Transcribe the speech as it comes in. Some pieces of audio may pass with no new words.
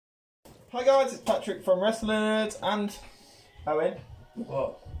Hi guys, it's Patrick from Wrestlers and Owen.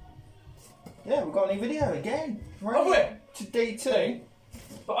 What? Yeah, we've got a new video again. Have we? To day 2.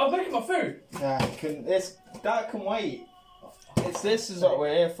 But I'm making my food. Nah, that can wait. This is what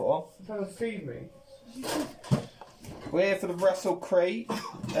we're here for. Trying to feed me. We're here for the Wrestlecrate.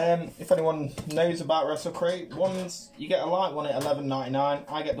 If anyone knows about Wrestlecrate, ones you get a light one at $11.99.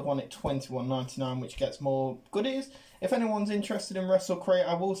 I get the one at $21.99, which gets more goodies. If anyone's interested in Wrestlecrate,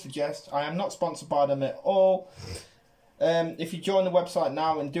 I will suggest. I am not sponsored by them at all. If you join the website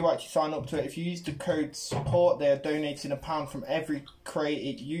now and do actually sign up to it, if you use the code SUPPORT, they are donating £1 from every crate.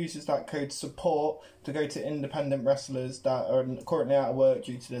 It uses that code SUPPORT to go to independent wrestlers that are currently out of work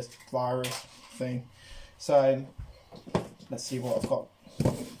due to this virus thing. So, let's see what I've got.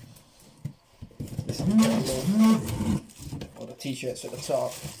 This is the t-shirts at the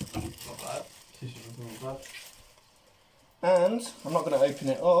top. Not bad. T-shirts not bad. And I'm not going to open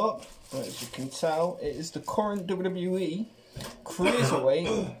it up, but as you can tell, it is the current WWE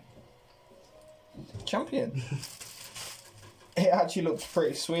Cruiserweight champion. It actually looks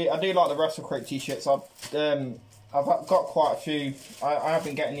pretty sweet. I do like the Wrestlecrate t-shirts. I've got quite a few. I have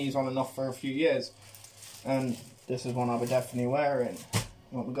been getting these on and off for a few years, and this is one I'll be definitely wearing.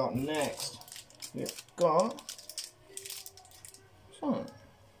 What we got next? We've got.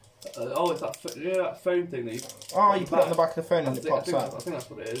 Oh, it's that phone thing that you... Oh, you put it on the back of the phone and it pops out. I think that's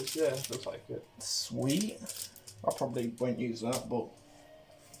what it is, yeah, looks like it. Sweet. I probably won't use that, but...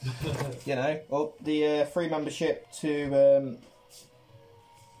 you know, well, the free membership to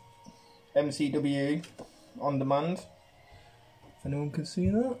MCW on demand. If anyone can see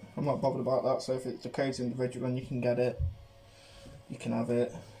that. I'm not bothered about that, so if it's the code's individual and you can get it, you can have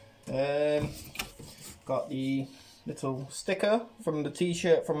it. Got the little sticker from the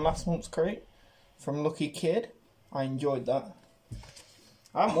t-shirt from last month's crate from Lucky Kid. I enjoyed that.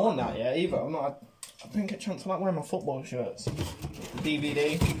 I haven't worn that yet either. I didn't get a chance to like wear my football shirts. The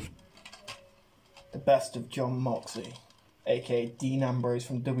DVD, The Best of John Moxley, aka Dean Ambrose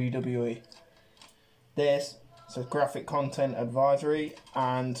from WWE. This says graphic content advisory,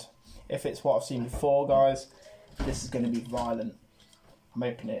 and if it's what I've seen before, guys, this is going to be violent. I'm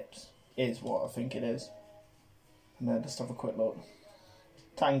hoping it is what I think it is. And then just have a quick look.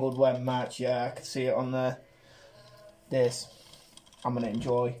 Tangled Web match, yeah, I can see it on there. This, I'm going to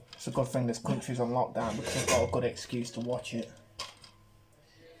enjoy. It's a good thing this country's on lockdown because I've got a good excuse to watch it.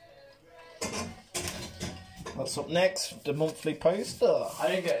 What's up next? The monthly poster. I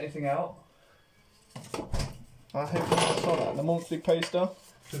didn't get anything out. I hope you saw that. The monthly poster.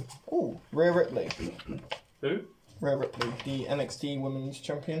 Oh, Rhea Ripley. Who? Rhea Ripley, the NXT Women's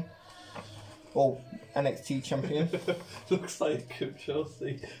Champion. Oh, NXT Champion. Looks like Kim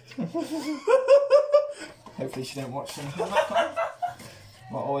Chelsea. Hopefully she didn't watch something like that.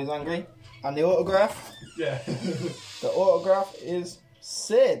 Not always angry. And the autograph. Yeah. The autograph is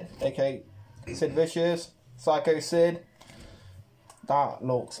Sid, aka Sid Vicious, Psycho Sid. That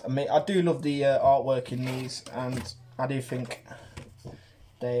looks amazing. I do love the artwork in these, and I do think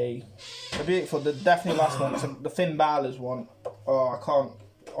they're beautiful. They're definitely last one. So the Finn Balor's one. Oh, I can't.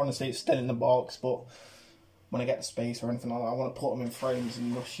 Honestly, it's still in the box, but when I get the space or anything like that, I want to put them in frames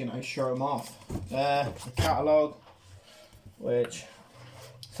and just, you know, show them off. The catalogue, which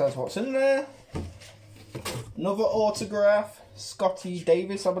says what's in there. Another autograph, Scotty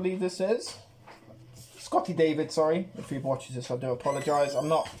Davis, I believe this is. Scotty David, sorry. If he watches this, I do apologise. I'm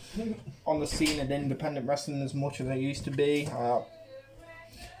not on the scene in independent wrestling as much as I used to be.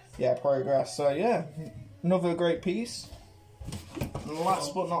 Yeah, progress. So, yeah, another great piece. And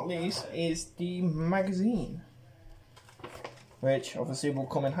last but not least is the magazine, which obviously will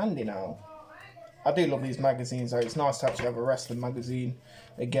come in handy now. I do love these magazines though. It's nice to actually have a wrestling magazine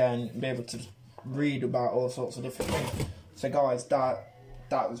again and be able to read about all sorts of different things. So guys, that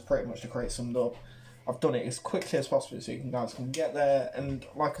was pretty much the crate summed up. I've done it as quickly as possible so you guys can get there, and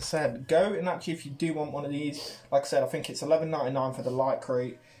like I said, go and actually, if you do want one of these, like I said, I think it's $11.99 for the light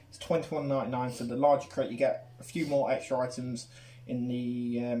crate. It's $21.99 for the larger crate. You get a few more extra items in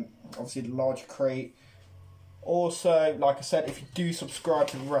the obviously the larger crate. Also, like I said, if you do subscribe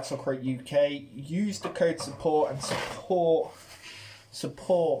to Wrestlecrate UK, use the code SUPPORT and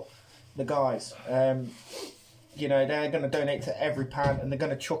support the guys. You know, they're going to donate to every pound, and they're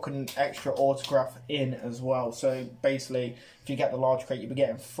going to chuck an extra autograph in as well. So basically, if you get the large crate, you'll be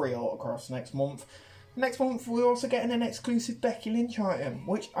getting 3 autographs next month. Next month, we're also getting an exclusive Becky Lynch item,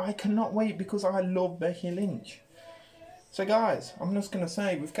 which I cannot wait because I love Becky Lynch. So guys, I'm just going to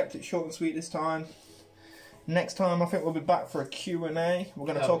say, we've kept it short and sweet this time. Next time, I think we'll be back for a Q&A. We're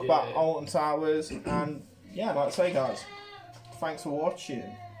going to talk about Alton Towers. And yeah, like I say guys, thanks for watching.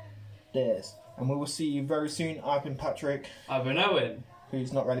 days. And we will see you very soon. I've been Patrick. I've been Owen.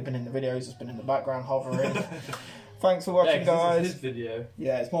 Who's not really been in the videos, just been in the background hovering. Thanks for watching, guys. This is his video.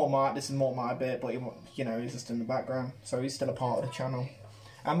 Yeah, it's more my. This is more my bit, but you know, he's just in the background, so he's still a part of the channel.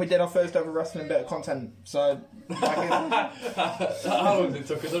 And we did our first ever wrestling bit of content. So, How long it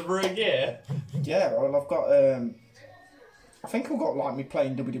took us? Over a year. Yeah, well, I've got. I think I've got like me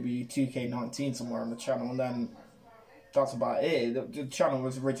playing WWE 2K19 somewhere on the channel, and then that's about it. The channel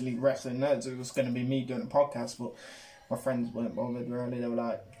was originally Wrestling Nerds. It was going to be me doing a podcast, but my friends weren't bothered really. They were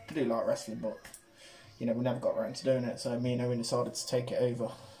like, "I do like wrestling, but." You know, we never got around to doing it, so me and Owen decided to take it over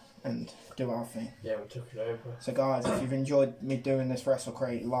and do our thing. Yeah, we took it over. So guys, if you've enjoyed me doing this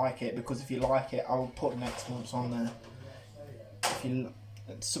Wrestlecrate, like it, because if you like it, I'll put next month's on there. If you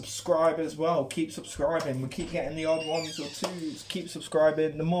subscribe as well, keep subscribing. We keep getting the odd ones or twos. Keep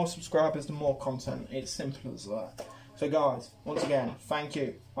subscribing. The more subscribers, the more content. It's simple as that. So guys, once again, thank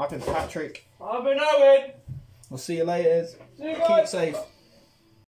you. I've been Patrick. I've been Owen. We'll see you later. See you Keep guys. safe.